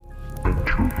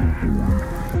Your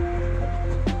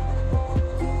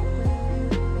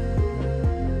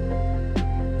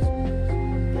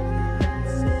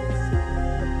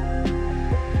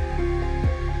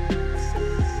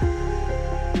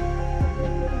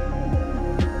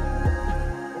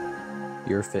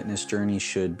fitness journey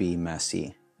should be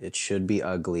messy. It should be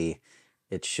ugly.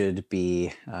 It should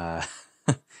be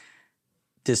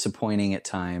disappointing at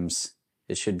times.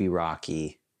 It should be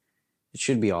rocky. It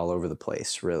should be all over the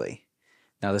place, really.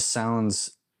 Now, this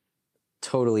sounds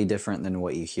totally different than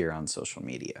what you hear on social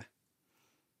media.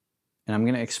 And I'm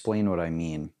going to explain what I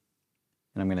mean.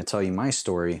 And I'm going to tell you my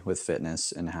story with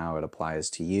fitness and how it applies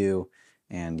to you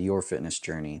and your fitness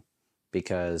journey,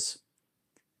 because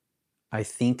I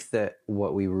think that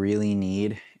what we really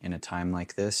need in a time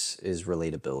like this is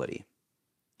relatability.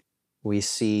 We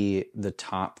see the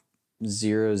top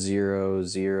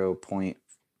 0.000 point,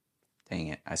 dang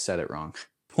it, I said it wrong,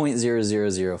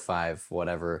 0.0005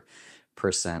 whatever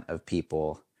percent of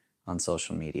people on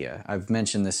social media. I've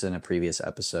mentioned this in a previous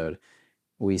episode.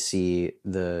 We see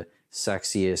the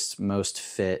sexiest, most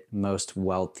fit, most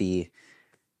wealthy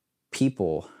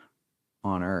people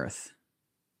on earth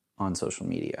on social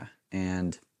media.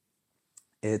 And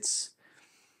it's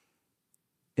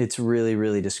really,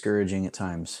 really discouraging at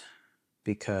times,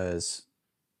 because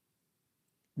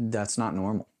that's not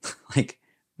normal.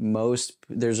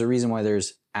 There's a reason why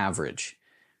there's average.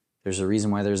 There's a reason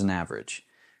why there's an average.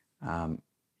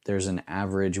 There's an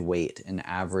average weight, an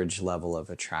average level of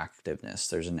attractiveness.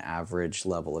 There's an average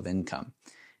level of income.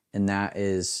 And that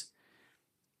is,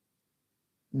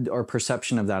 our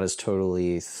perception of that is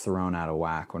totally thrown out of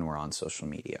whack when we're on social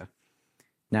media.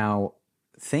 Now,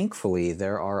 thankfully,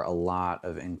 there are a lot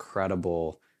of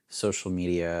incredible social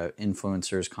media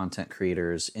influencers, content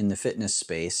creators in the fitness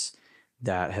space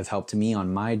that have helped me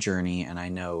on my journey, and I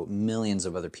know millions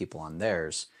of other people on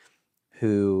theirs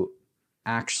who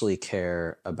actually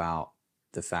care about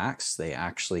the facts. They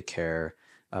actually care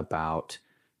about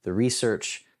the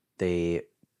research. They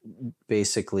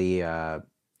basically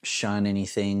shun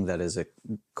anything that is a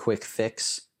quick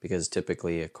fix, because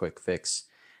typically a quick fix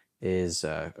is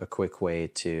a quick way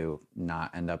to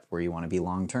not end up where you want to be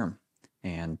long term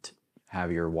and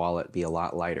have your wallet be a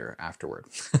lot lighter afterward.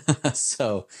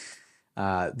 So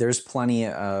there's plenty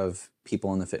of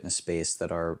people in the fitness space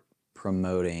that are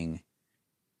promoting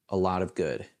a lot of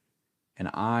good. And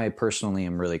I personally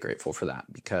am really grateful for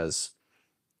that, because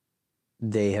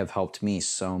they have helped me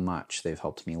so much. They've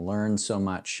helped me learn so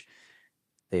much.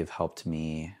 They've helped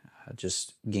me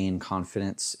just gain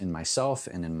confidence in myself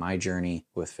and in my journey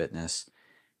with fitness.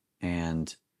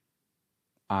 And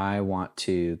I want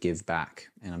to give back,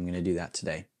 and I'm going to do that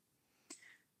today,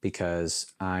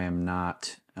 because I am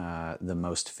not the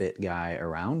most fit guy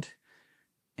around,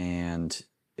 and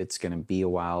it's going to be a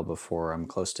while before I'm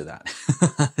close to that.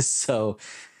 So,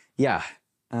 yeah.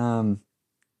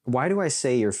 Why do I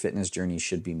say your fitness journey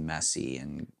should be messy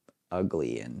and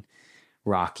ugly and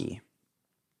rocky?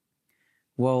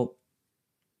 Well,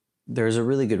 there's a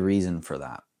really good reason for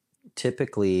that.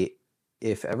 Typically,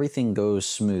 if everything goes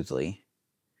smoothly,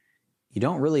 you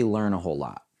don't really learn a whole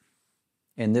lot.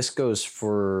 And this goes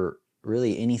for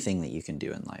really anything that you can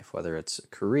do in life, whether it's a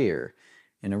career,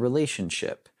 in a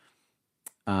relationship,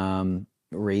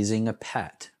 raising a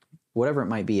pet, whatever it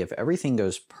might be. If everything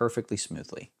goes perfectly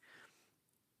smoothly,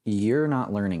 you're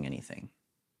not learning anything.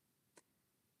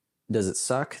 Does it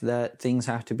suck that things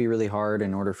have to be really hard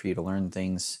in order for you to learn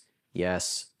things?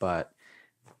 Yes, but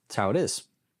it's how it is.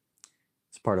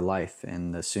 It's part of life,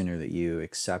 and the sooner that you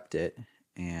accept it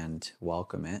and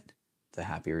welcome it, the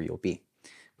happier you'll be.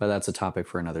 But that's a topic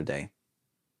for another day.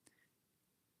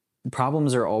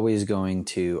 Problems are always going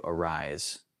to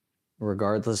arise,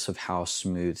 regardless of how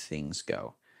smooth things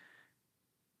go.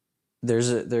 There's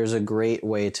a great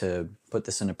way to put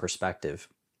this into perspective.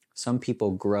 Some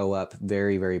people grow up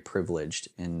very, very privileged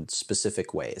in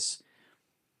specific ways.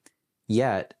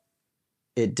 Yet,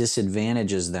 it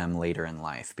disadvantages them later in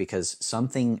life, because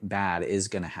something bad is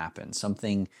going to happen.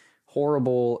 Something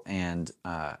horrible and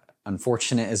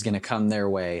unfortunate is going to come their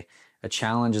way. A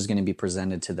challenge is going to be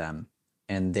presented to them,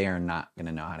 and they are not going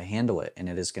to know how to handle it. And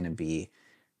it is going to be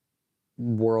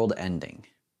world-ending.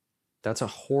 That's a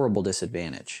horrible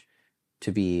disadvantage,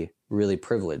 to be really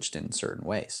privileged in certain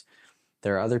ways.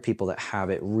 There are other people that have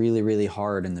it really, really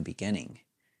hard in the beginning,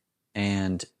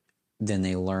 and then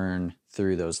they learn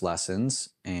through those lessons,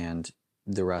 and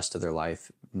the rest of their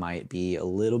life might be a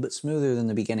little bit smoother than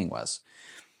the beginning was.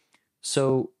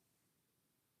 So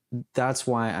that's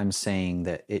why I'm saying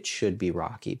that it should be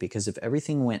rocky, because if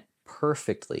everything went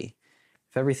perfectly,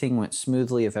 if everything went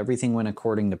smoothly, if everything went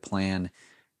according to plan,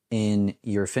 in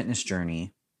your fitness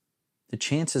journey, the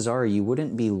chances are you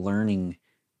wouldn't be learning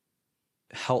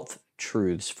health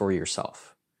truths for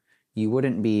yourself. You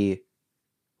wouldn't be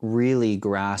really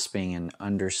grasping and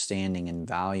understanding and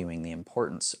valuing the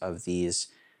importance of these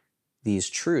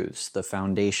truths, the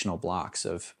foundational blocks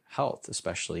of health,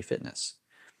 especially fitness.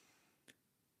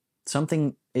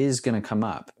 Something is going to come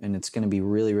up and it's going to be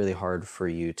really, really hard for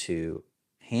you to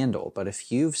handle. But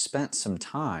if you've spent some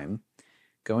time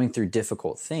going through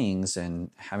difficult things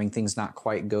and having things not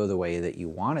quite go the way that you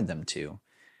wanted them to,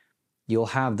 you'll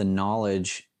have the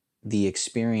knowledge, the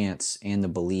experience, and the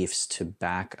beliefs to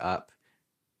back up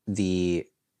the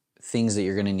things that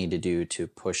you're going to need to do to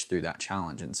push through that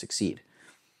challenge and succeed.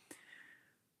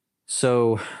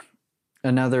 So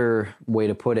another way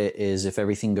to put it is, if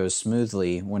everything goes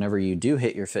smoothly, whenever you do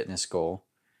hit your fitness goal,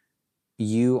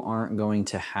 you aren't going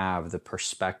to have the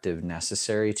perspective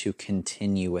necessary to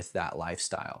continue with that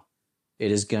lifestyle.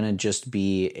 It is going to just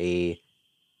be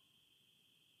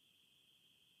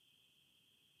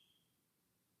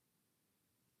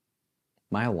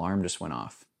my alarm just went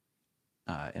off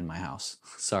in my house.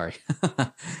 Sorry.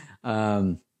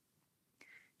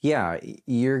 Yeah,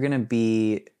 you're going to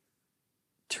be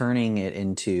turning it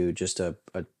into just a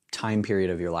time period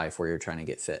of your life where you're trying to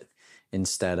get fit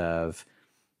instead of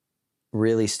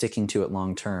really sticking to it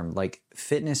long term. Like,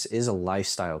 fitness is a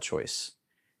lifestyle choice.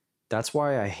 That's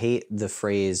why I hate the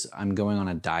phrase, I'm going on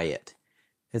a diet.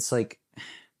 It's like,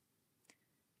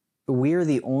 we're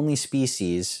the only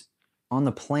species on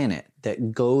the planet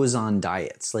that goes on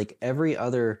diets. Like, every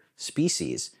other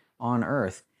species on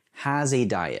Earth has a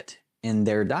diet, and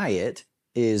their diet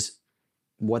is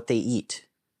what they eat.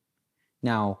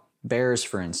 Now, bears,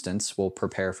 for instance, will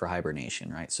prepare for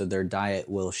hibernation, right? So their diet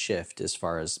will shift as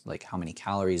far as like how many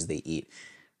calories they eat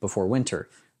before winter.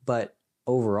 But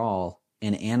overall,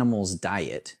 an animal's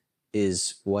diet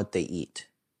is what they eat.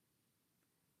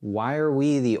 Why are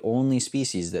we the only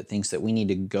species that thinks that we need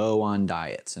to go on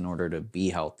diets in order to be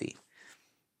healthy?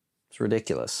 It's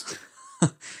ridiculous.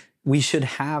 We should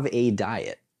have a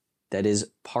diet that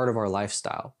is part of our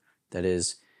lifestyle, that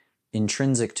is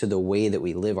intrinsic to the way that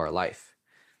we live our life.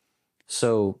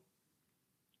 So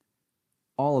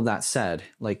all of that said,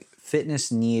 like, fitness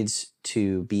needs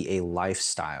to be a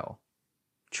lifestyle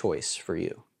choice for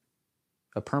you,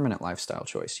 a permanent lifestyle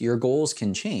choice. Your goals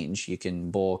can change. You can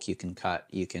bulk, you can cut,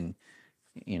 you can,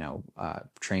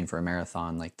 train for a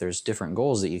marathon. Like, there's different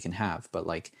goals that you can have, but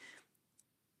like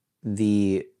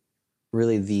the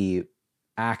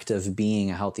act of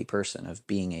being a healthy person, of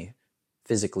being a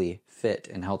physically fit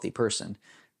and healthy person,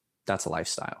 that's a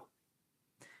lifestyle.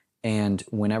 And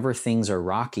whenever things are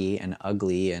rocky and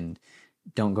ugly and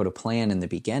don't go to plan in the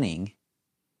beginning,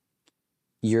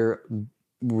 you're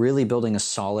really building a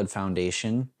solid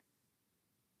foundation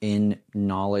in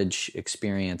knowledge,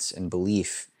 experience, and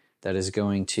belief that is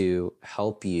going to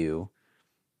help you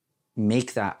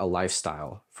make that a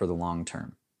lifestyle for the long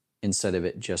term, instead of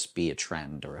it just be a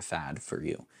trend or a fad for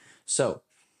you. So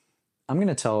I'm going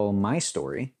to tell my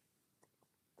story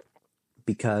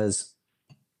because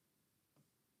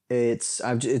it's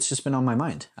just been on my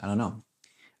mind. I don't know.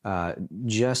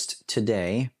 Just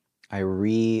today, I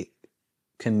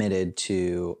recommitted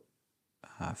to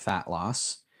fat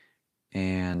loss,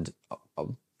 and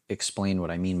I'll explain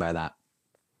what I mean by that.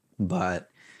 But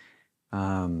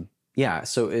yeah,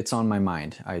 so it's on my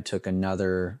mind. I took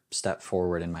another step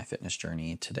forward in my fitness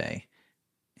journey today,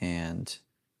 and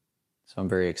so I'm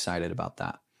very excited about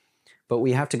that. But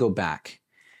we have to go back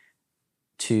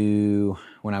to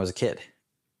when I was a kid.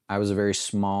 I was a very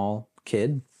small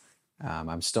kid.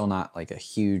 I'm still not like a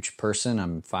huge person.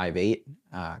 I'm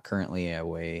 5'8". Currently I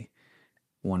weigh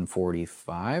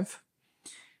 145.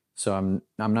 So I'm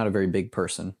not a very big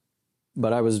person,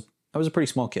 but I was a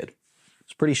pretty small kid. I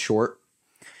was pretty short,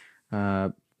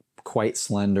 quite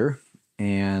slender,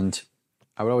 and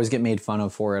I would always get made fun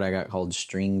of for it. I got called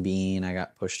string bean. I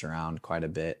got pushed around quite a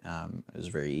bit. It was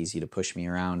very easy to push me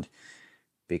around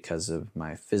because of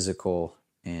my physical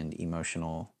and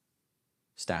emotional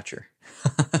stature.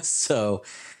 So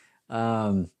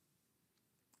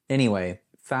anyway,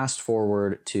 fast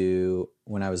forward to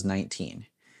when I was 19.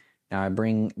 Now I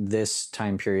bring this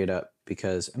time period up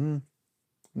because it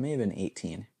may have been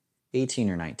 18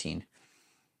 or 19.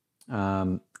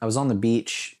 I was on the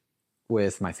beach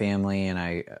with my family,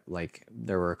 and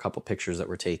there were a couple pictures that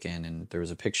were taken, and there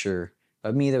was a picture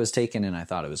of me that was taken, and I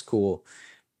thought it was cool.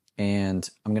 And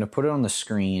I'm going to put it on the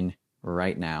screen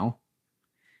right now.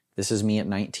 This is me at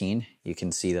 19. You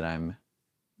can see that I'm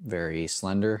very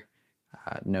slender,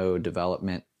 no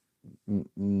development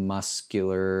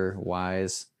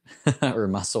muscular-wise or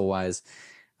muscle-wise.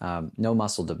 No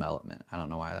muscle development. I don't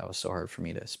know why that was so hard for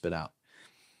me to spit out.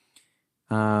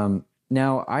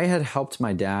 Now, I had helped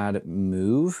my dad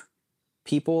move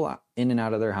people in and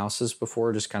out of their houses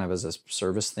before, just kind of as a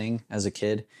service thing as a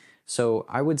kid. So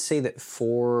I would say that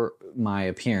for my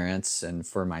appearance and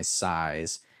for my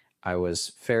size, I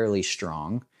was fairly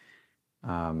strong.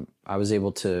 I was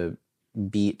able to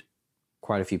beat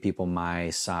quite a few people my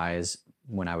size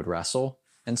when I would wrestle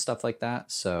and stuff like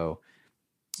that. So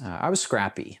I was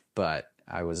scrappy, but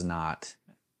I was not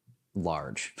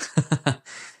large.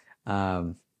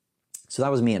 So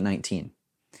that was me at 19.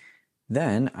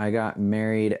 Then I got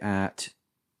married at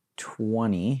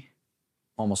 20,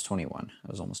 almost 21.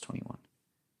 I was almost 21.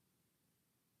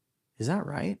 Is that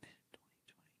right?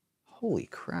 Holy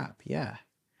crap, yeah.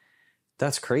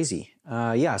 That's crazy.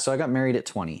 Yeah, so I got married at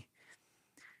 20.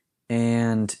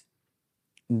 And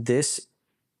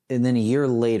then a year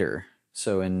later,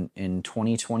 so in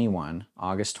 2021,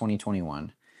 August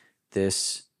 2021,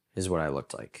 this is what I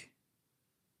looked like.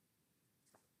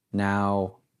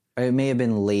 Now, it may have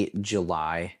been late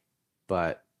July,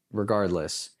 but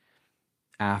regardless,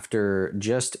 after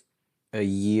just a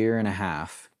year and a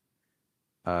half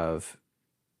of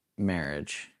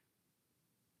marriage,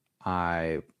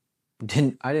 I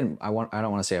don't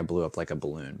want to say I blew up like a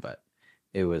balloon, but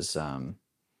it was, I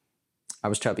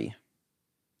was chubby.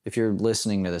 If you're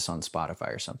listening to this on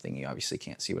Spotify or something, you obviously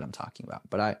can't see what I'm talking about,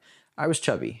 but I was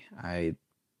chubby. I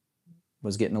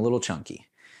was getting a little chunky.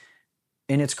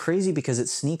 And it's crazy because it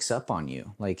sneaks up on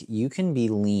you. Like, you can be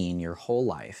lean your whole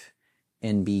life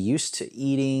and be used to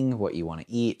eating what you want to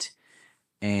eat.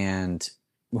 And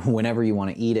whenever you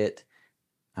want to eat it,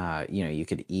 you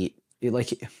could eat it.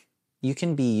 Like, you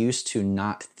can be used to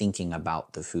not thinking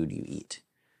about the food you eat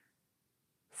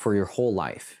for your whole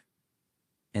life.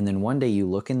 And then one day you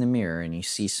look in the mirror and you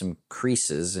see some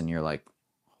creases and you're like,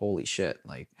 holy shit,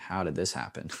 like, how did this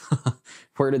happen?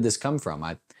 Where did this come from?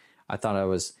 I thought I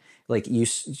was... Like, you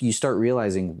start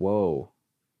realizing, whoa,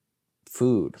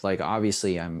 food, like,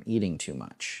 obviously I'm eating too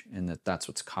much, and that's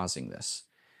what's causing this.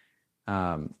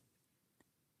 Now,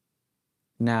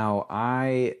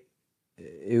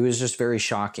 it was just very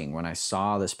shocking when I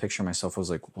saw this picture of myself. I was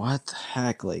like, what the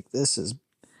heck? Like, this is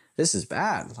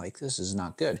bad. Like, this is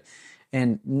not good.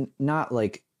 And not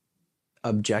like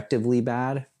objectively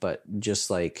bad, but just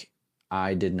like,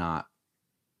 I did not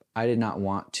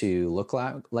want to look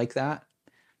like that.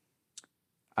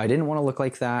 I didn't want to look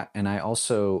like that. And I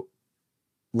also,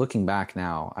 looking back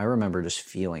now, I remember just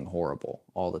feeling horrible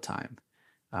all the time.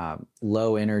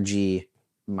 Low energy.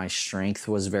 My strength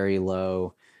was very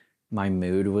low. My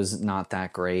mood was not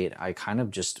that great. I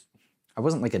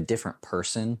wasn't like a different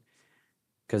person,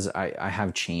 because I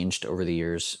have changed over the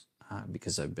years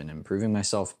because I've been improving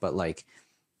myself. But like,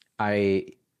 there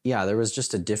was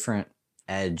just a different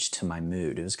edge to my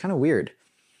mood. It was kind of weird.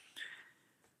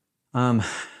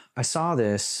 I saw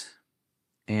this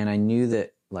and I knew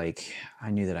that I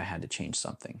had to change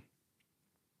something,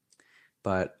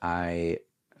 but I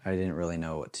didn't really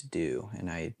know what to do,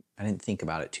 and I didn't think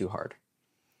about it too hard.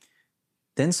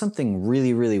 Then something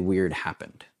really, really weird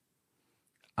happened.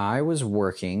 I was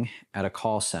working at a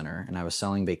call center and I was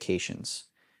selling vacations,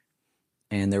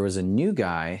 and there was a new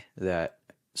guy that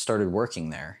started working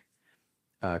there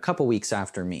a couple weeks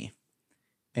after me,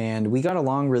 and we got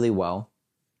along really well.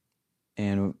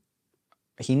 And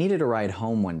he needed a ride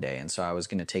home one day, and so I was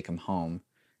going to take him home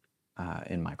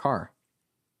in my car.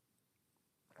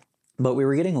 But we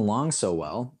were getting along so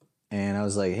well, and I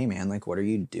was like, hey man, like, what are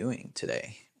you doing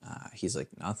today? He's like,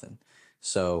 nothing.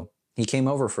 So he came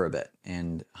over for a bit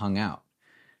and hung out.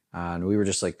 And we were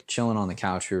just like chilling on the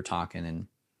couch. We were talking, and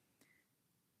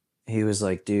he was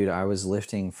like, dude, I was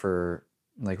lifting for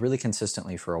like really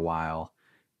consistently for a while,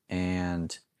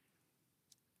 and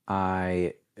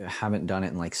I haven't done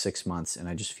it in like 6 months, and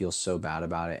I just feel so bad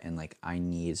about it, and like, I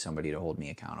need somebody to hold me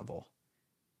accountable.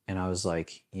 And I was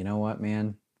like, you know what,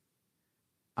 man,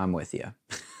 I'm with you.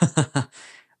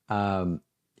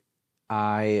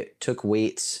 I took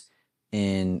weights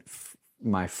in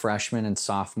my freshman and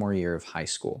sophomore year of high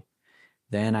school.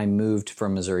 Then I moved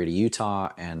from Missouri to Utah,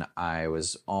 and I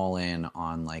was all in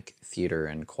on like theater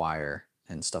and choir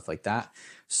and stuff like that.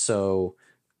 So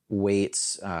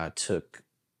weights took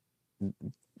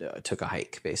a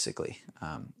hike, basically.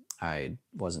 I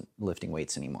wasn't lifting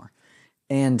weights anymore.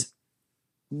 And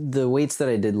the weights that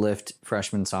I did lift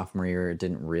freshman, sophomore year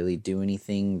didn't really do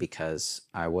anything, because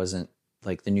I wasn't,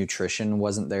 like, the nutrition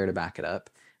wasn't there to back it up.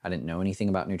 I didn't know anything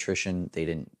about nutrition. They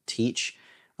didn't teach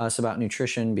us about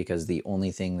nutrition, because the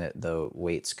only thing that the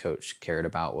weights coach cared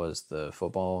about was the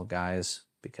football guys,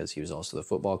 because he was also the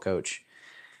football coach.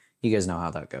 You guys know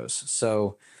how that goes.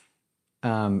 So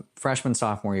freshman,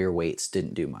 sophomore year weights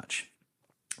didn't do much.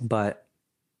 But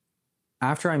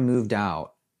after I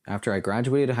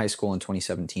graduated high school in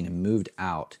 2017 and moved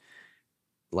out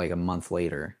like a month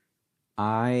later,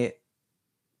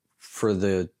 for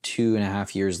the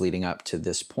 2.5 years leading up to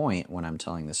this point, when I'm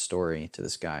telling this story to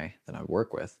this guy that I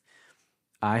work with,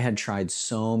 I had tried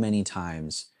so many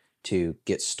times to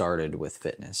get started with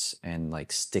fitness and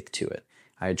like stick to it.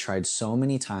 I had tried so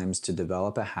many times to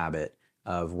develop a habit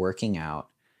of working out.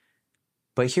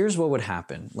 But here's what would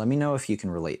happen. Let me know if you can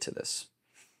relate to this.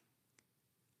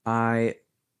 I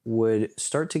would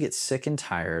start to get sick and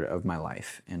tired of my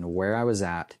life and where I was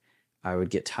at. I would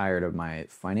get tired of my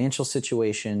financial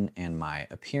situation and my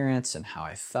appearance and how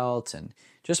I felt and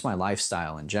just my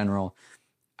lifestyle in general.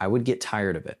 I would get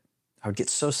tired of it. I would get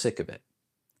so sick of it.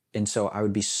 And so I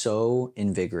would be so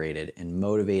invigorated and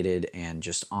motivated and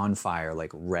just on fire,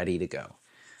 like ready to go.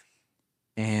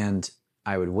 And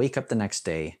I would wake up the next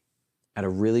day at a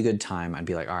really good time. I'd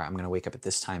be like, all right, I'm going to wake up at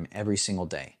this time every single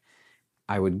day.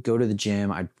 I would go to the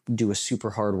gym. I'd do a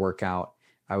super hard workout.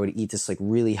 I would eat this like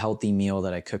really healthy meal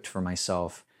that I cooked for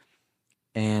myself.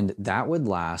 And that would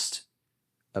last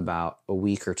about a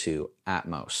week or two at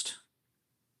most.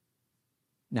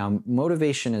 Now,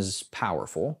 motivation is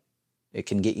powerful. It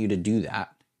can get you to do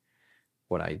that,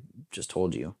 what I just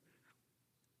told you,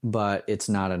 but it's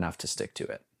not enough to stick to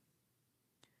it.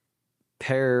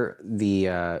 Pair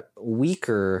the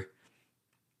weaker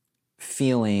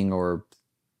feeling, or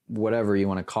whatever you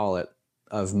want to call it,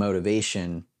 of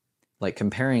motivation, like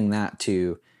comparing that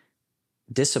to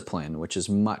discipline, which is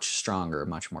much stronger,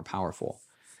 much more powerful.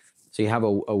 So you have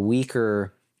a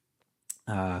weaker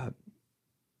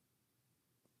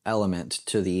element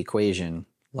to the equation,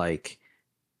 like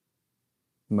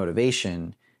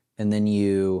motivation, and then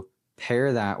you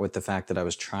pair that with the fact that I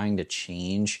was trying to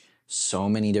change so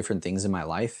many different things in my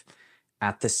life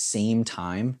at the same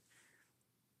time.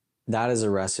 That is a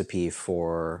recipe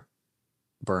for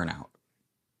burnout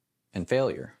and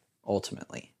failure,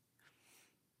 ultimately.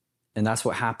 And that's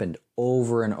what happened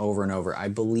over and over and over. I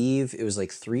believe it was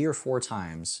like 3 or 4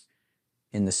 times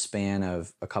in the span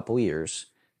of a couple years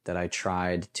that I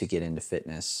tried to get into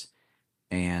fitness,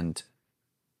 and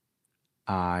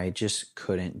I just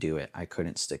couldn't do it. I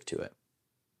couldn't stick to it.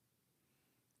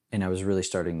 And I was really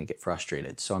starting to get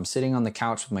frustrated. So I'm sitting on the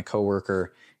couch with my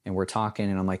coworker and we're talking,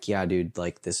 and I'm like, yeah, dude,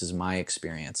 like this is my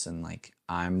experience and like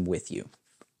I'm with you.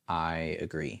 I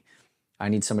agree. I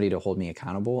need somebody to hold me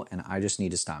accountable, and I just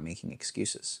need to stop making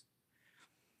excuses.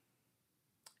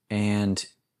 And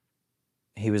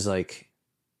he was like,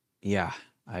 yeah,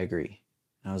 I agree.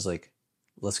 And I was like,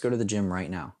 let's go to the gym right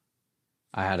now.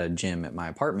 I had a gym at my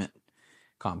apartment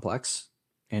complex,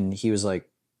 and he was like,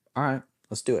 all right,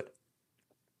 let's do it.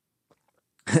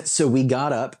 So we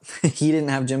got up. He didn't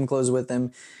have gym clothes with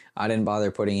him. I didn't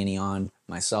bother putting any on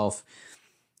myself.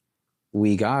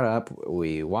 We got up,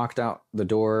 we walked out the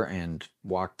door and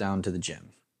walked down to the gym,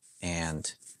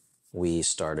 and we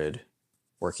started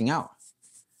working out.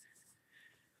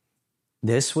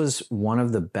 This was one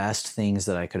of the best things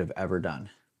that I could have ever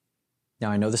done.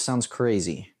 Now, I know this sounds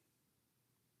crazy,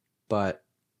 but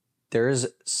there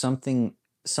is something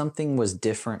was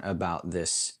different about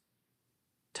this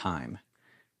time,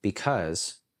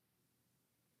 because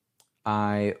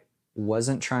I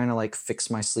wasn't trying to like fix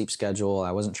my sleep schedule.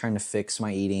 I wasn't trying to fix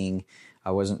my eating.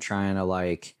 I wasn't trying to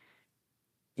like,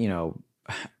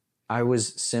 I was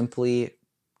simply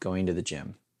going to the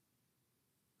gym.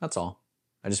 That's all.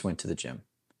 I just went to the gym.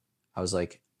 I was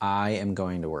like, I am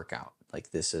going to work out. Like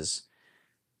this is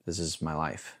my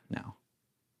life now.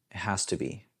 It has to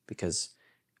be, because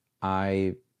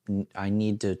I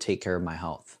need to take care of my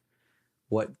health.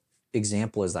 What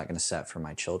example is that going to set for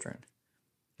my children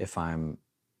if I'm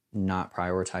not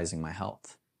prioritizing my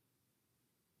health?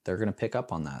 They're going to pick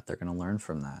up on that. They're going to learn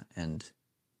from that. And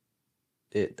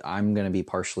I'm going to be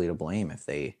partially to blame if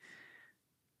they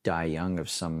die young of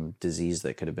some disease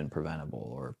that could have been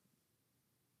preventable, or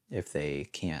if they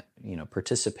can't,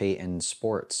 participate in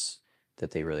sports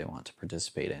that they really want to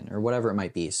participate in, or whatever it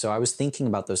might be. So I was thinking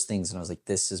about those things, and I was like,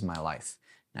 this is my life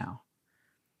now.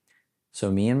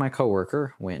 So me and my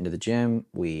coworker went into the gym.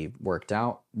 We worked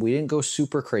out. We didn't go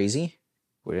super crazy.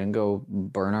 We didn't go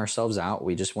burn ourselves out.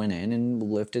 We just went in and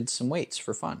lifted some weights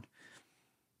for fun.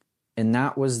 And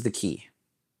that was the key.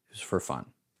 It was for fun.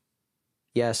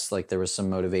 Yes, like there was some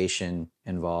motivation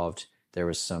involved. There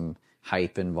was some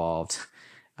hype involved.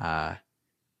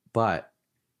 But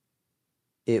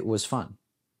it was fun.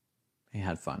 I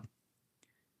had fun.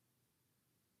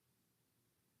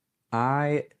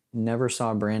 I never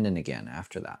saw Brandon again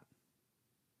after that.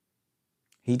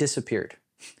 He disappeared.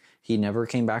 He never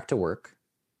came back to work.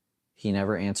 He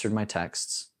never answered my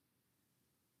texts.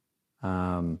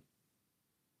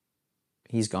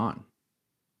 He's gone.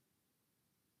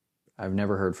 I've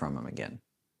never heard from him again.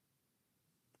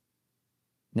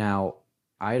 Now,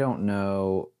 I don't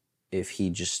know if he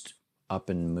just up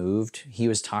and moved. He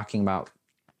was talking about,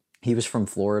 he was from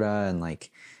Florida and like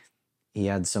he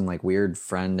had some like weird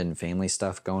friend and family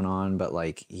stuff going on, but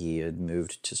like he had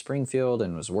moved to Springfield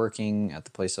and was working at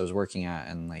the place I was working at.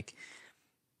 And like,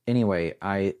 anyway,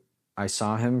 I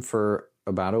saw him for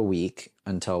about a week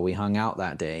until we hung out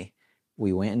that day.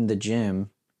 We went in the gym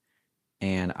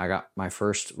and I got my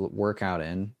first workout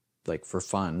in, like for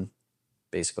fun,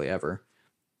 basically ever.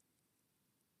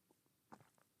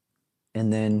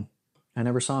 And then I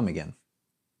never saw him again.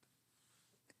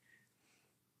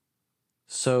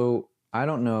 So I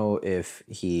don't know if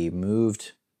he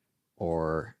moved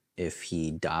or if he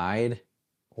died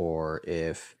or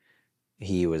if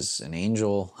he was an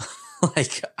angel.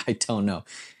 Like, I don't know.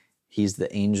 He's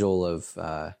the angel of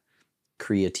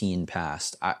creatine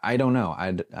past. I don't know.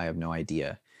 I have no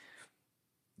idea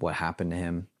what happened to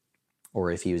him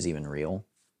or if he was even real.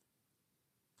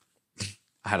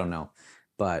 I don't know.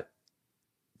 But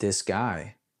this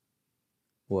guy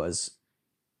was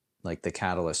like the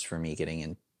catalyst for me getting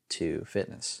into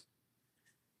fitness.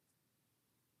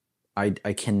 I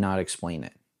cannot explain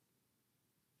it.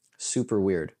 Super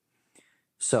weird.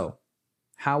 So,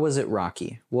 how was it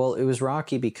rocky? Well, it was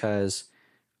rocky because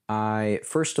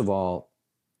first of all,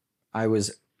 I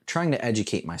was trying to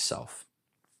educate myself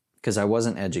because I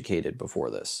wasn't educated before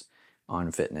this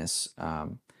on fitness.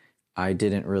 I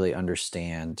didn't really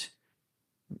understand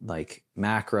like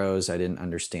macros. I didn't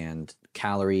understand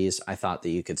calories. I thought that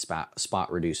you could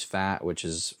spot reduce fat, which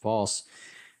is false.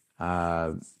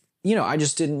 I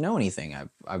just didn't know anything.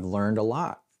 I've learned a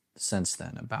lot since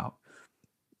then about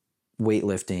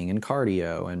weightlifting and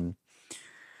cardio and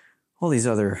all these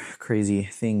other crazy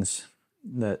things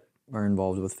that are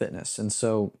involved with fitness. And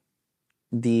so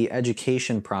the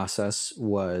education process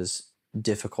was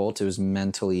difficult. It was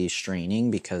mentally straining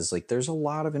because like there's a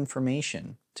lot of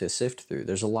information to sift through.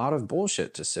 There's a lot of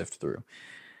bullshit to sift through.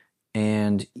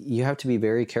 And you have to be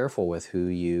very careful with who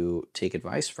you take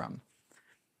advice from.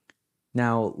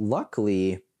 Now,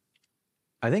 luckily,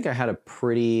 I think I had a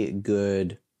pretty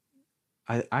good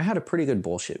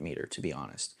bullshit meter, to be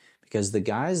honest, because the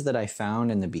guys that I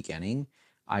found in the beginning,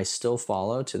 I still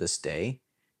follow to this day,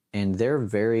 and they're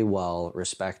very well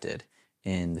respected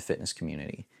in the fitness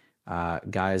community.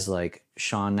 Guys like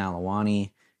Sean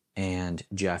Nalawani and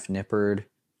Jeff Nippard,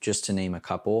 just to name a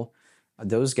couple,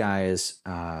 those guys,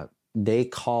 they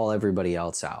call everybody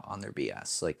else out on their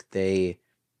BS. Like they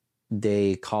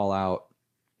call out.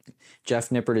 Jeff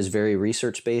Nippard is very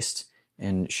research-based,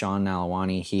 and Sean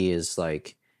Nalawani, he is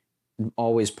like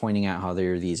always pointing out how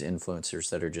there are these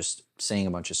influencers that are just saying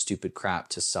a bunch of stupid crap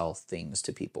to sell things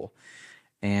to people.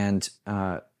 And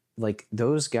like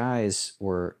those guys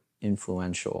were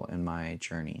influential in my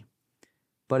journey.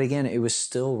 But again, it was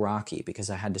still rocky because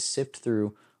I had to sift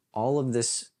through all of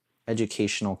this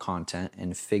educational content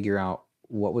and figure out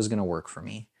what was going to work for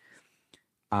me.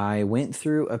 I went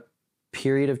through a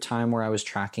period of time where I was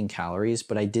tracking calories,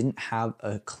 but I didn't have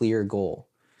a clear goal.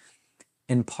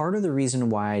 And part of the reason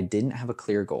why I didn't have a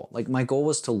clear goal, like my goal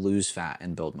was to lose fat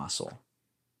and build muscle.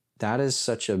 That is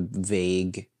such a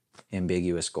vague,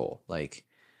 ambiguous goal. Like,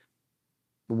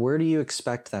 where do you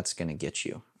expect that's going to get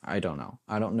you? I don't know.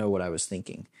 I don't know what I was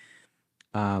thinking.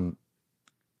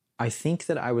 I think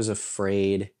that I was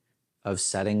afraid of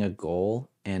setting a goal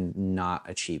and not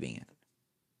achieving it.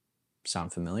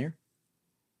 Sound familiar?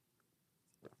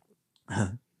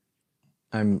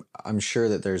 I'm sure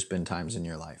that there's been times in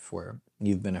your life where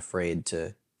you've been afraid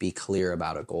to be clear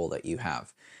about a goal that you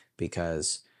have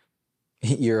because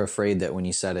you're afraid that when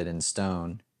you set it in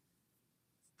stone,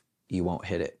 you won't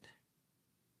hit it.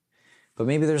 But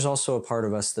maybe there's also a part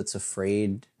of us that's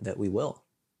afraid that we will.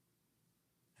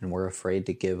 And we're afraid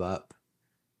to give up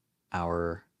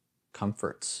our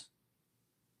comforts.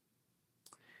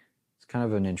 It's kind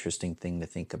of an interesting thing to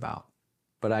think about.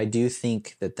 But I do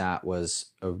think that that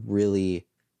was a really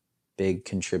big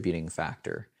contributing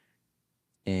factor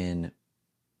in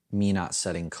me not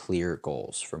setting clear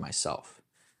goals for myself.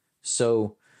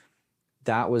 So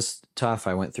that was tough.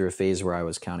 I went through a phase where I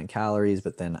was counting calories,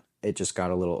 but then it just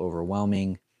got a little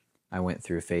overwhelming. I went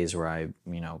through a phase where I,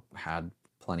 had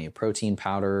plenty of protein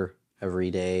powder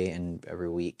every day and every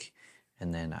week,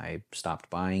 and then I stopped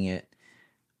buying it.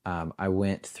 I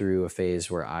went through a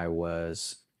phase where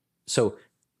so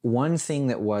one thing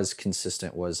that was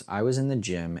consistent was I was in the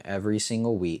gym every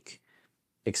single week,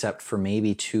 except for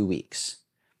maybe 2 weeks.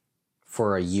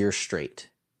 for a year straight.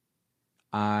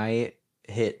 I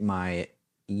hit my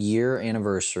year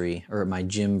anniversary, or my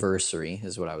gymversary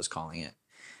is what I was calling it.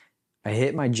 I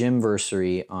hit my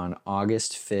gymversary on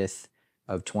August 5th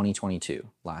of 2022,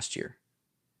 last year.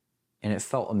 And it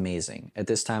felt amazing. At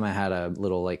this time, I had a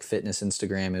little like fitness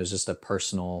Instagram. It was just a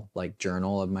personal like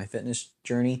journal of my fitness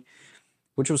journey,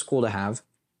 which was cool to have.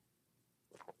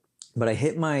 But I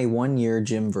hit my 1 year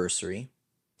gymversary,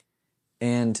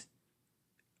 and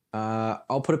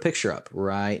I'll put a picture up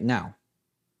right now.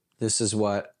 This is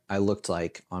what I looked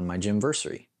like on my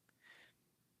gymversary.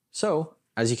 So,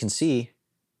 as you can see,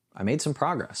 I made some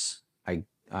progress.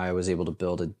 I was able to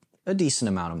build a decent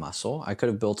amount of muscle. I could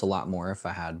have built a lot more if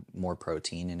I had more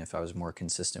protein and if I was more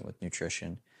consistent with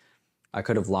nutrition. I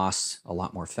could have lost a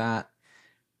lot more fat,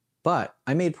 but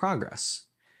I made progress.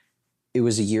 It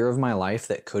was a year of my life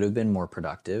that could have been more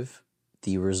productive.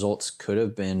 The results could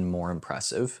have been more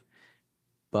impressive,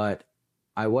 but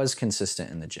I was consistent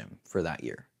in the gym for that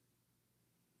year.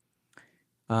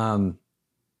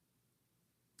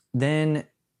 Then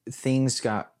things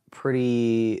got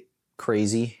pretty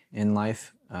crazy in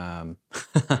life. I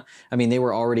mean, they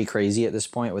were already crazy at this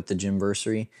point with the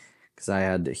gymversary because I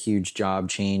had a huge job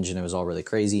change and it was all really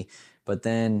crazy. But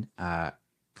then,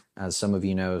 as some of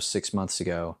you know, 6 months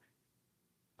ago,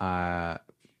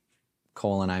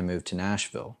 Cole and I moved to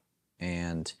Nashville.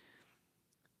 And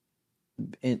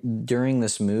during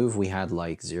this move, we had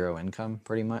like zero income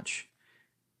pretty much.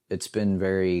 It's been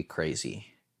very crazy.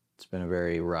 It's been a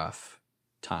very rough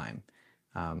time.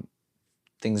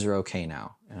 Things are okay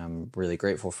now, and I'm really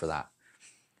grateful for that.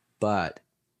 But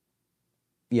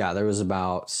yeah, there was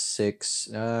about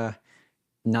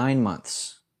 9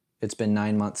 months. It's been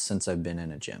 9 months since I've been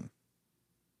in a gym.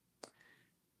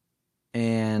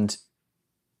 And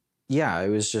yeah, it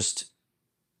was just,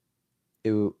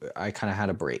 I kind of had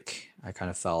a break. I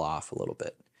kind of fell off a little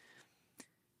bit.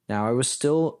 Now, I was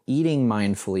still eating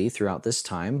mindfully throughout this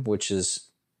time, which is,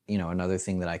 another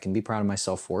thing that I can be proud of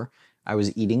myself for. I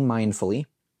was eating mindfully.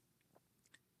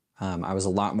 I was a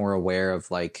lot more aware of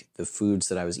like the foods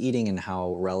that I was eating and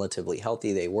how relatively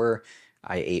healthy they were.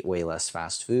 I ate way less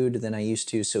fast food than I used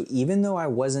to. So even though I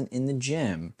wasn't in the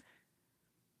gym,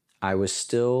 I was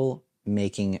still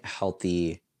making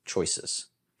healthy choices.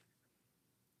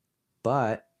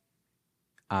 But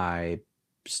I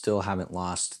still haven't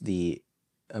lost the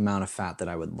amount of fat that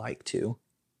I would like to.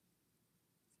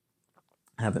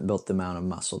 I haven't built the amount of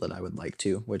muscle that I would like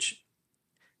to, which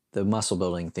the muscle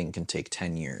building thing can take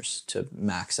 10 years to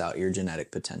max out your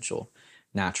genetic potential,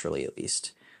 naturally at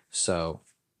least. So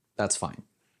that's fine.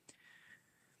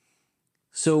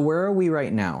 So where are we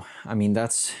right now? I mean,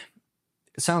 it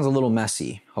sounds a little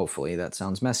messy. Hopefully that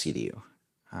sounds messy to you.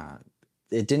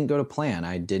 It didn't go to plan.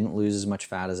 I didn't lose as much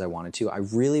fat as I wanted to. I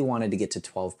really wanted to get to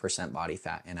 12% body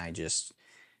fat, and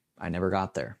I never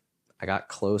got there. I got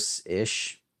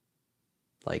close-ish.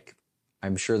 Like,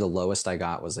 I'm sure the lowest I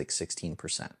got was like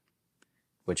 16%,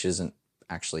 which isn't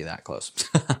actually that close.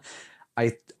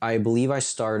 I believe I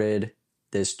started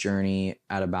this journey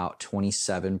at about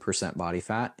 27% body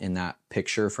fat in that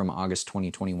picture from August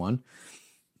 2021.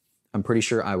 I'm pretty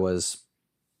sure I was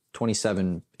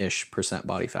 27-ish%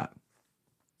 body fat.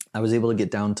 I was able to get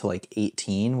down to like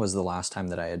 18 was the last time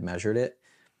that I had measured it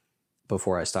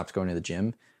before I stopped going to the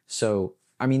gym. So,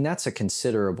 I mean, that's a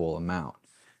considerable amount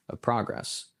of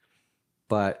progress,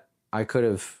 but I could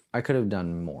have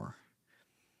done more.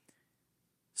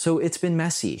 So it's been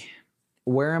messy.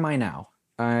 Where am I now?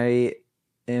 I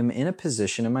am in a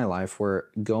position in my life where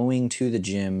going to the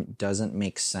gym doesn't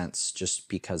make sense just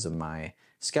because of my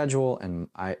schedule and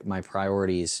my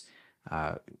priorities.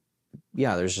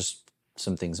 There's just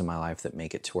some things in my life that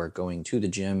make it to where going to the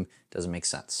gym doesn't make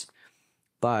sense.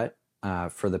 But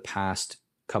for the past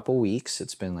couple weeks,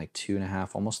 it's been like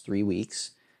 2.5, almost 3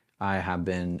 weeks, I have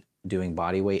been doing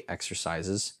body weight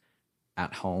exercises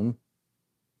at home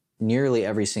nearly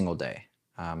every single day.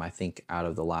 I think out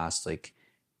of the last like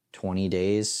 20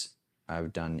 days,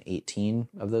 I've done 18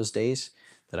 of those days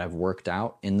that I've worked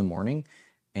out in the morning.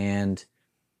 And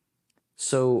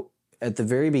so at the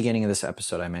very beginning of this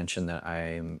episode, I mentioned that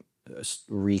I'm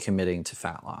recommitting to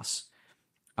fat loss.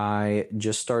 I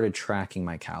just started tracking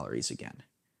my calories again.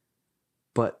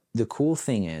 But the cool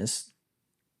thing is,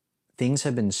 things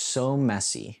have been so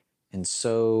messy and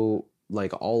so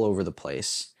like all over the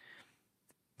place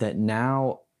that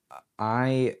now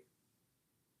I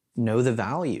know the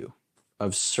value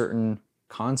of certain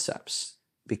concepts.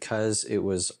 Because it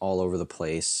was all over the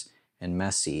place and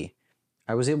messy,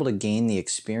 I was able to gain the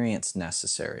experience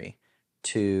necessary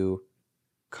to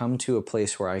come to a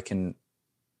place where I can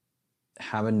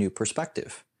have a new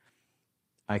perspective.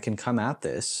 I can come at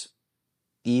this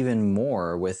even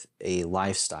more with a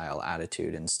lifestyle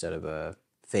attitude instead of a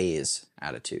phase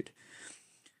attitude.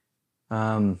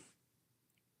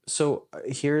 So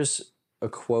here's a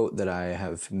quote that I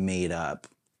have made up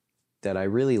that I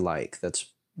really like, that's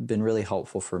been really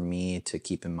helpful for me to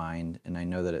keep in mind, and I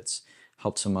know that it's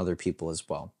helped some other people as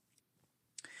well.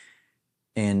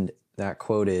 And that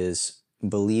quote is,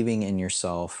 "Believing in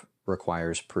yourself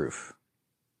requires proof.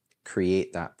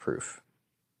 Create that proof."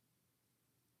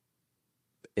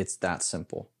 It's that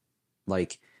simple.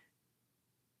 Like,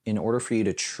 in order for you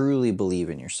to truly believe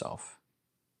in yourself,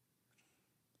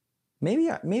 maybe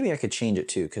I could change it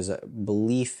too, because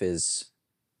belief is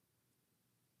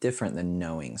different than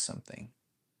knowing something.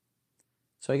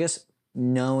 So I guess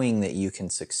knowing that you can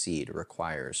succeed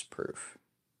requires proof.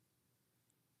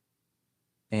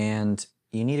 And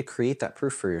you need to create that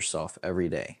proof for yourself every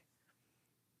day.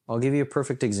 I'll give you a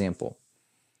perfect example.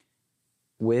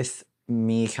 With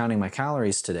me counting my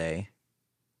calories today,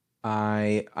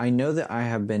 I know that I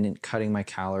have been cutting my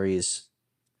calories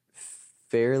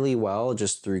fairly well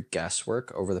just through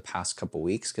guesswork over the past couple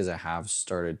weeks, because I have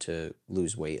started to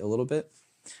lose weight a little bit.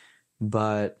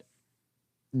 But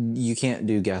you can't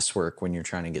do guesswork when you're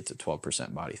trying to get to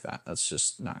 12% body fat. That's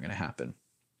just not going to happen.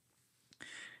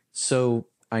 So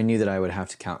I knew that I would have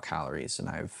to count calories, and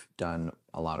I've done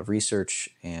a lot of research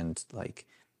and like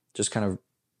just kind of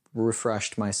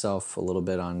refreshed myself a little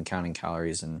bit on counting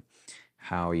calories and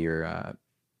how your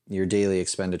daily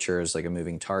expenditure is like a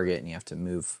moving target, and you have to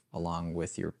move along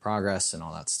with your progress and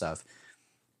all that stuff.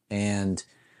 And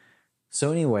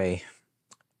so anyway,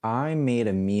 I made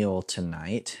a meal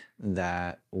tonight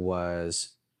that was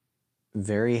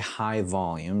very high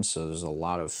volume, so there's a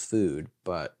lot of food,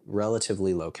 but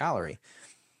relatively low calorie.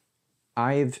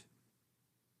 I've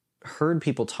heard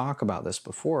people talk about this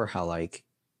before, how like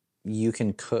you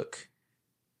can cook.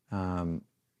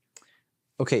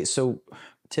 Okay, so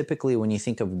typically when you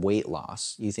think of weight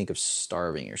loss, you think of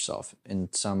starving yourself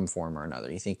in some form or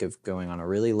another. You think of going on a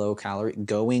really low calorie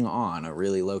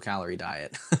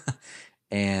diet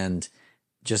and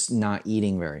just not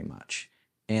eating very much.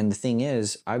 And the thing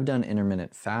is, I've done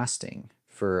intermittent fasting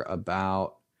for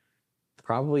about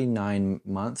probably 9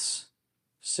 months,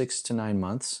 6 to 9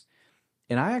 months.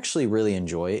 And I actually really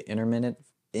enjoy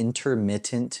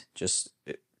intermittent, just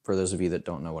for those of you that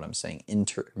don't know what I'm saying,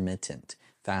 intermittent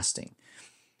fasting.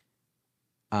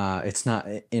 It's not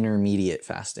intermediate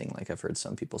fasting, like I've heard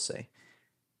some people say.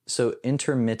 So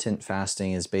intermittent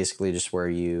fasting is basically just where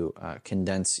you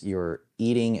condense your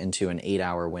eating into an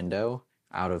 8-hour window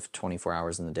out of 24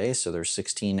 hours in the day. So there's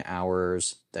 16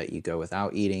 hours that you go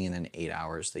without eating, and then 8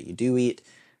 hours that you do eat.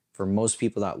 For most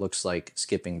people, that looks like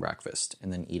skipping breakfast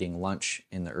and then eating lunch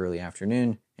in the early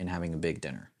afternoon and having a big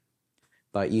dinner.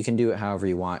 But you can do it however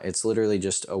you want. It's literally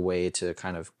just a way to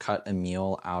kind of cut a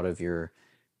meal out of your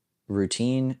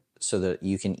routine so that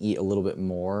you can eat a little bit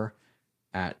more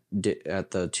at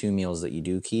the 2 meals that you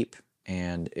do keep,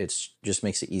 and it's just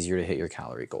makes it easier to hit your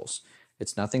calorie goals.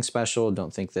 It's nothing special.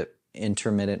 Don't think that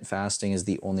intermittent fasting is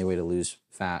the only way to lose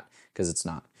fat, because it's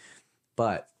not.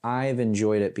 But I've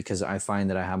enjoyed it because I find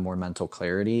that I have more mental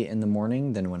clarity in the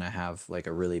morning than when I have like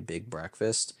a really big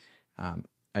breakfast.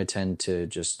 I tend to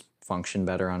just function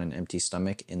better on an empty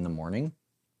stomach in the morning.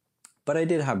 But I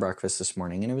did have breakfast this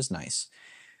morning and it was nice.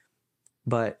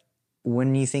 But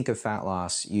when you think of fat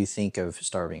loss, you think of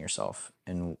starving yourself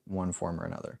in one form or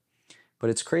another. But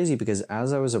it's crazy because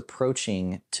as I was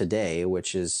approaching today,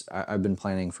 which is, I've been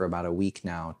planning for about a week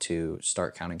now to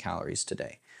start counting calories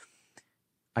today,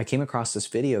 I came across this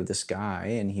video of this guy,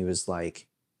 and he was like,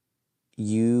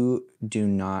 you do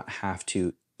not have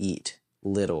to eat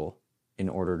little in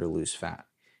order to lose fat.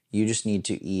 You just need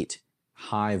to eat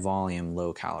high volume,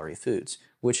 low calorie foods,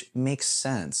 which makes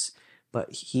sense.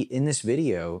 But in this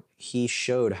video, he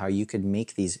showed how you could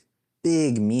make these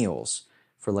big meals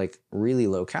for like really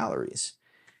low calories.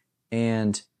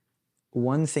 And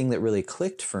one thing that really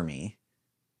clicked for me,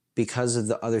 because of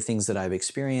the other things that I've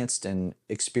experienced and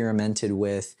experimented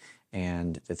with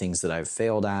and the things that I've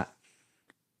failed at,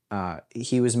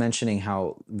 he was mentioning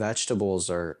how vegetables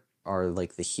are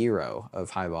like the hero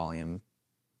of high volume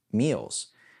meals.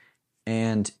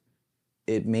 And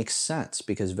it makes sense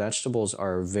because vegetables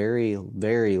are very,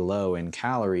 very low in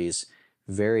calories,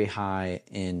 very high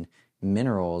in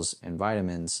minerals and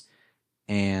vitamins,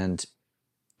 and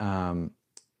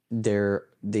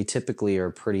they typically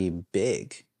are pretty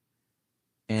big.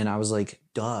 And I was like,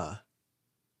 duh,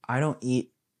 I don't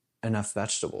eat enough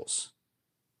vegetables.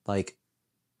 Like,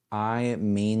 I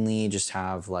mainly just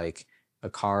have like a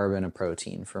carb and a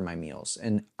protein for my meals.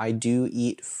 And I do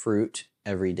eat fruit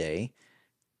every day.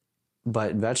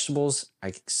 But vegetables,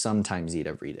 I sometimes eat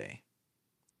every day.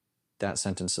 That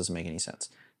sentence doesn't make any sense.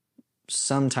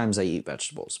 Sometimes I eat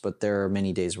vegetables, but there are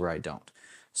many days where I don't.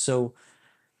 So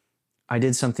I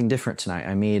did something different tonight.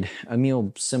 I made a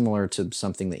meal similar to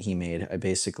something that he made. I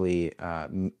basically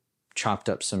chopped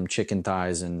up some chicken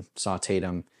thighs and sauteed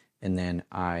them, and then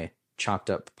I chopped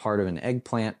up part of an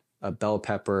eggplant, a bell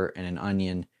pepper, and an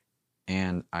onion,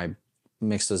 and I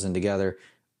mixed those in together.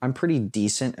 I'm pretty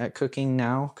decent at cooking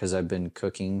now because I've been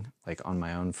cooking like on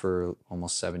my own for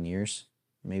almost 7 years.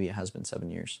 Maybe it has been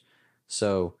 7 years.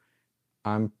 So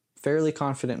I'm fairly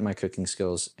confident in my cooking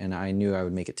skills, and I knew I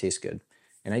would make it taste good.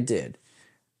 And I did.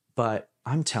 But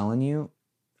I'm telling you,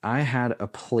 I had a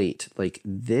plate like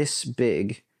this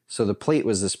big. So the plate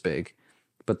was this big,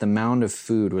 but the mound of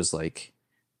food was like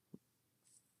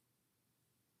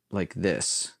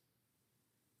this.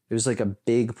 It was like a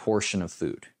big portion of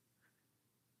food.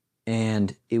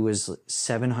 And it was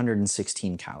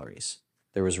 716 calories.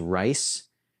 There was rice,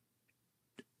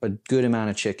 a good amount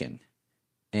of chicken,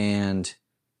 and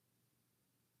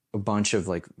a bunch of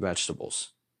like vegetables.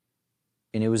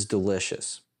 And it was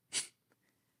delicious.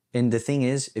 And the thing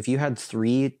is, if you had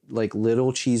 3 like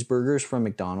little cheeseburgers from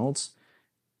McDonald's,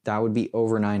 that would be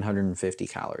over 950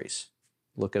 calories.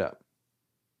 Look it up.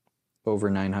 Over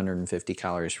 950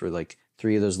 calories for like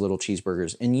 3 of those little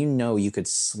cheeseburgers. And you could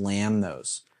slam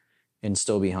those and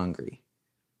still be hungry.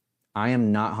 I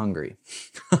am not hungry.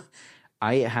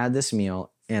 I had this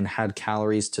meal and had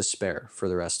calories to spare for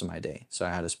the rest of my day. So I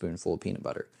had a spoonful of peanut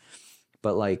butter.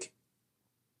 But like,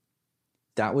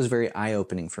 that was very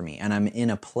eye-opening for me. And I'm in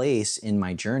a place in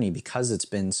my journey, because it's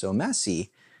been so messy,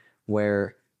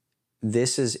 where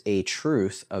this is a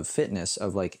truth of fitness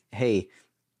of like, hey,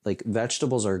 like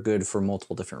vegetables are good for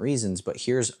multiple different reasons, but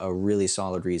here's a really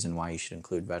solid reason why you should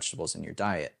include vegetables in your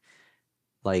diet.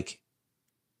 Like,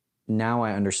 now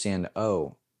I understand,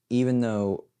 even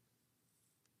though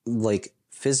like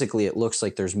physically it looks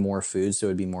like there's more food, so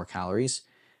it would be more calories,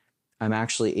 I'm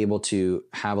actually able to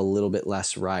have a little bit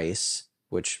less rice,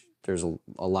 which there's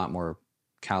a lot more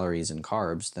calories and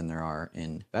carbs than there are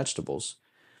in vegetables,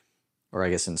 or I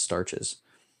guess in starches.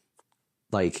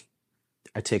 Like,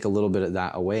 I take a little bit of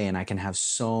that away and I can have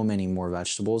so many more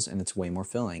vegetables, and it's way more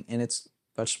filling. And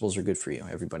vegetables are good for you.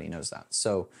 Everybody knows that.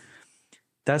 So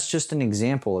that's just an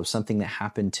example of something that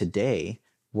happened today,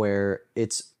 where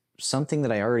it's something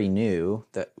that I already knew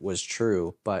that was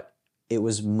true, but it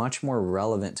was much more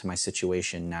relevant to my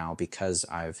situation now because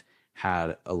I've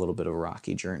had a little bit of a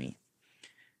rocky journey.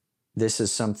 This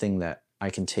is something that I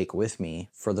can take with me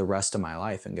for the rest of my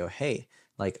life and go, hey,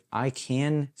 like, I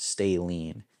can stay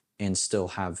lean and still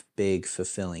have big,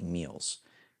 fulfilling meals.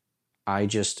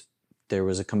 There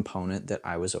was a component that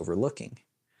I was overlooking.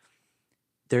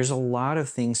 There's a lot of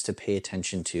things to pay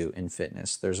attention to in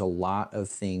fitness. There's a lot of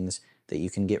things that you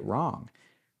can get wrong.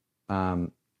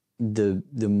 The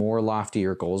more lofty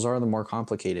your goals are, the more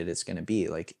complicated it's going to be.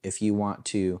 Like, if you want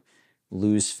to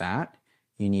lose fat,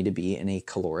 you need to be in a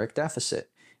caloric deficit.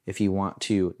 If you want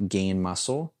to gain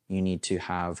muscle, you need to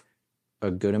have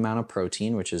a good amount of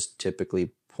protein, which is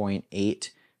typically 0.8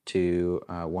 to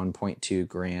 1.2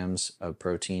 grams of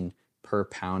protein per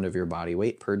pound of your body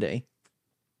weight per day.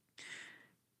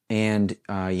 And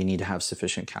you need to have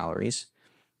sufficient calories.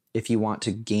 If you want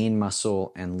to gain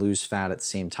muscle and lose fat at the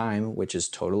same time, which is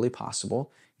totally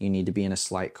possible, you need to be in a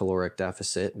slight caloric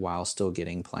deficit while still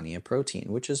getting plenty of protein,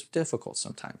 which is difficult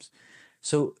sometimes.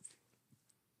 So,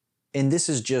 and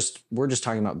we're just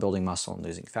talking about building muscle and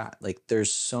losing fat. Like,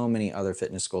 there's so many other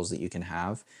fitness goals that you can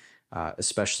have,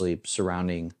 especially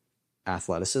surrounding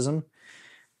athleticism.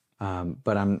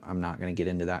 But I'm not going to get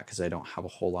into that because I don't have a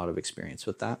whole lot of experience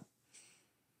with that.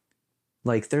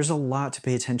 Like, there's a lot to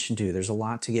pay attention to. There's a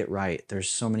lot to get right. There's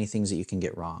so many things that you can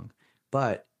get wrong.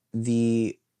 But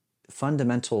the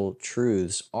fundamental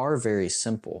truths are very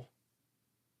simple.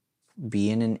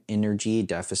 Be in an energy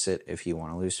deficit if you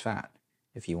want to lose fat.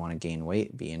 If you want to gain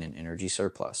weight, be in an energy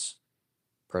surplus.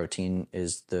 Protein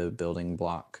is the building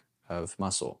block of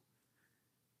muscle.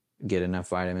 Get enough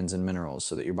vitamins and minerals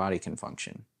so that your body can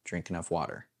function. Drink enough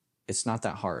water. It's not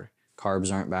that hard.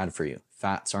 Carbs aren't bad for you.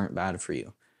 Fats aren't bad for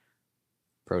you.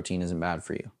 Protein isn't bad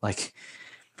for you. Like,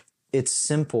 it's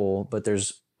simple, but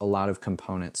there's a lot of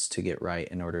components to get right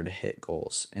in order to hit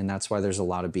goals. And that's why there's a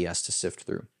lot of BS to sift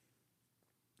through.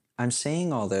 I'm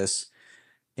saying all this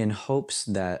in hopes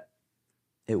that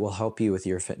it will help you with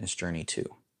your fitness journey too.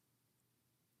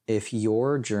 If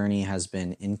your journey has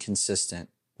been inconsistent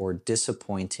or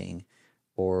disappointing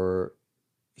or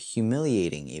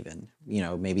humiliating even,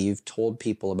 maybe you've told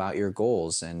people about your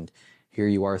goals and here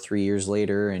you are 3 years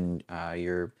later and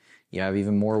you're You have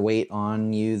even more weight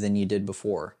on you than you did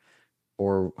before,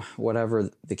 or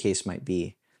whatever the case might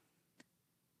be.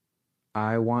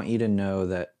 I want you to know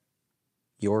that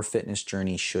your fitness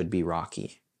journey should be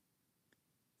rocky.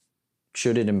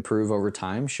 Should it improve over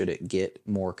time? Should it get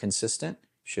more consistent?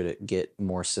 Should it get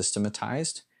more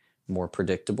systematized, more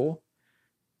predictable,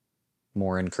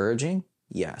 more encouraging?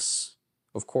 Yes,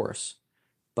 of course.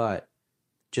 But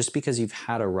just because you've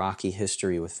had a rocky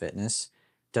history with fitness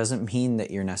doesn't mean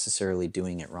that you're necessarily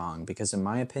doing it wrong. Because in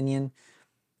my opinion,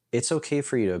 it's okay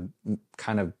for you to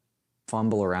kind of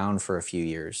fumble around for a few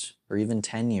years, or even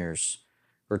 10 years,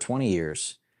 or 20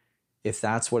 years, if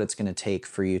that's what it's going to take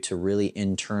for you to really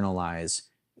internalize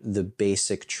the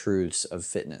basic truths of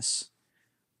fitness.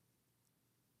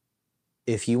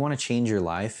 If you want to change your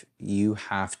life, you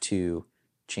have to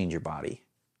change your body.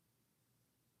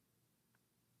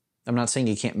 I'm not saying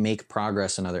you can't make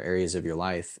progress in other areas of your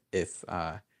life if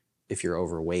you're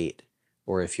overweight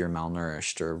or if you're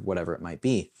malnourished or whatever it might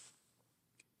be.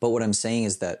 But what I'm saying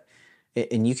is that,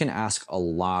 and you can ask a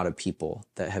lot of people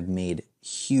that have made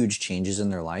huge changes in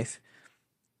their life,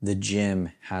 the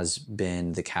gym has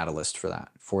been the catalyst for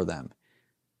that, for them,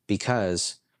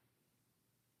 because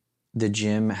the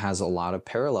gym has a lot of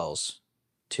parallels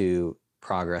to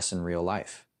progress in real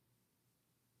life.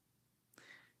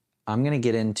 I'm going to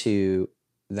get into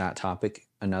that topic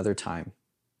another time,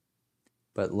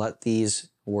 but let these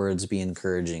words be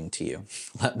encouraging to you.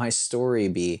 Let my story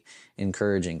be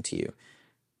encouraging to you.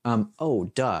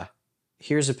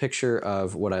 Here's a picture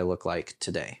of what I look like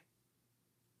today.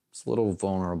 It's a little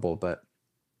vulnerable, but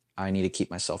I need to keep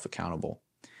myself accountable.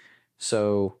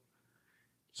 So,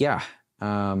 yeah,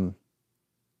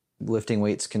 lifting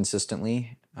weights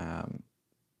consistently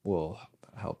will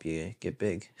help you get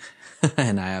big.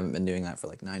 And I haven't been doing that for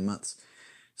like 9 months.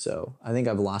 So I think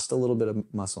I've lost a little bit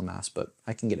of muscle mass, but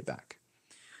I can get it back.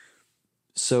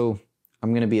 So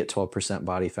I'm going to be at 12%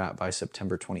 body fat by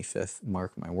September 25th.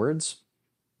 Mark my words.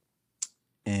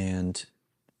 And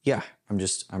yeah, I'm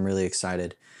really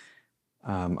excited.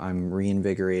 I'm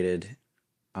reinvigorated.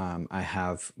 I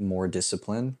have more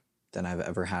discipline than I've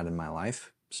ever had in my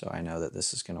life. So I know that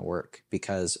this is going to work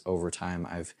because over time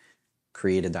I've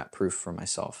created that proof for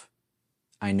myself.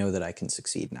 I know that I can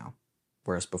succeed now,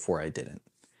 whereas before I didn't.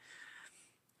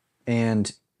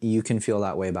 And you can feel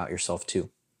that way about yourself too.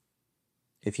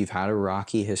 If you've had a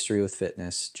rocky history with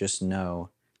fitness, just know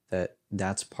that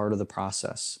that's part of the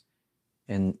process.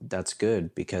 And that's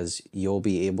good because you'll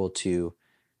be able to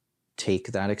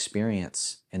take that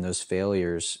experience and those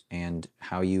failures and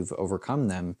how you've overcome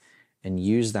them and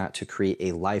use that to create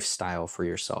a lifestyle for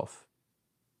yourself,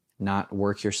 not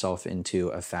work yourself into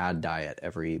a fad diet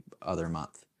every other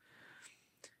month.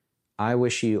 I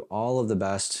wish you all of the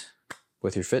best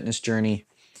with your fitness journey.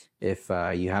 If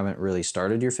you haven't really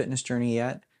started your fitness journey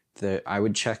yet, I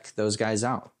would check those guys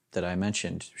out that I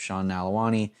mentioned. Sean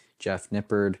Nalawani, Jeff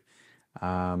Nippard.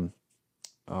 I'm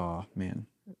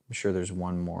sure there's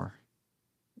one more.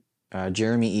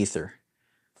 Jeremy Ether.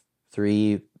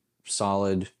 3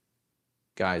 solid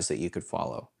guys that you could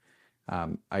follow.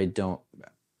 I don't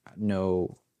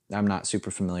know, I'm not super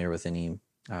familiar with any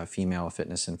female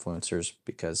fitness influencers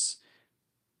because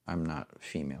I'm not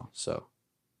female,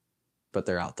 but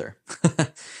they're out there.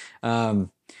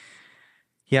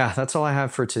 Yeah, that's all I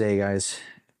have for today, guys.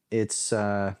 It's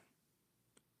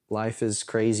life is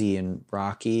crazy and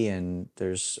rocky and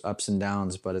there's ups and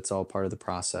downs, but it's all part of the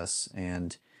process.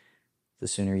 And the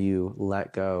sooner you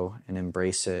let go and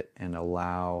embrace it and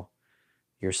allow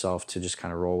yourself to just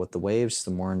kind of roll with the waves,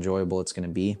 the more enjoyable it's going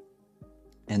to be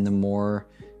and the more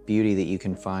beauty that you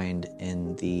can find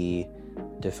in the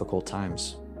difficult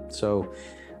times. So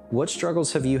what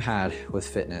struggles have you had with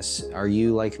fitness? Are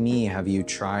you like me? Have you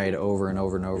tried over and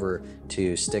over and over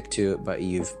to stick to it, but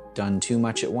you've done too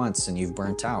much at once and you've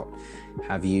burnt out?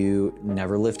 Have you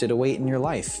never lifted a weight in your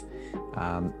life?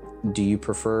 Do you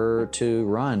prefer to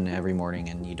run every morning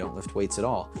and you don't lift weights at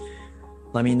all?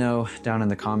 Let me know down in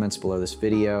the comments below this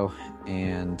video.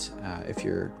 And if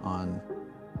you're on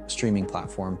a streaming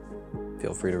platform,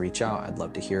 feel free to reach out. I'd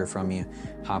love to hear from you.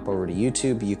 Hop over to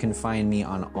YouTube. You can find me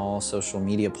on all social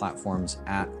media platforms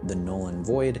at The Nolan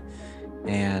Void.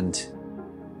 And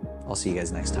I'll see you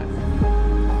guys next time.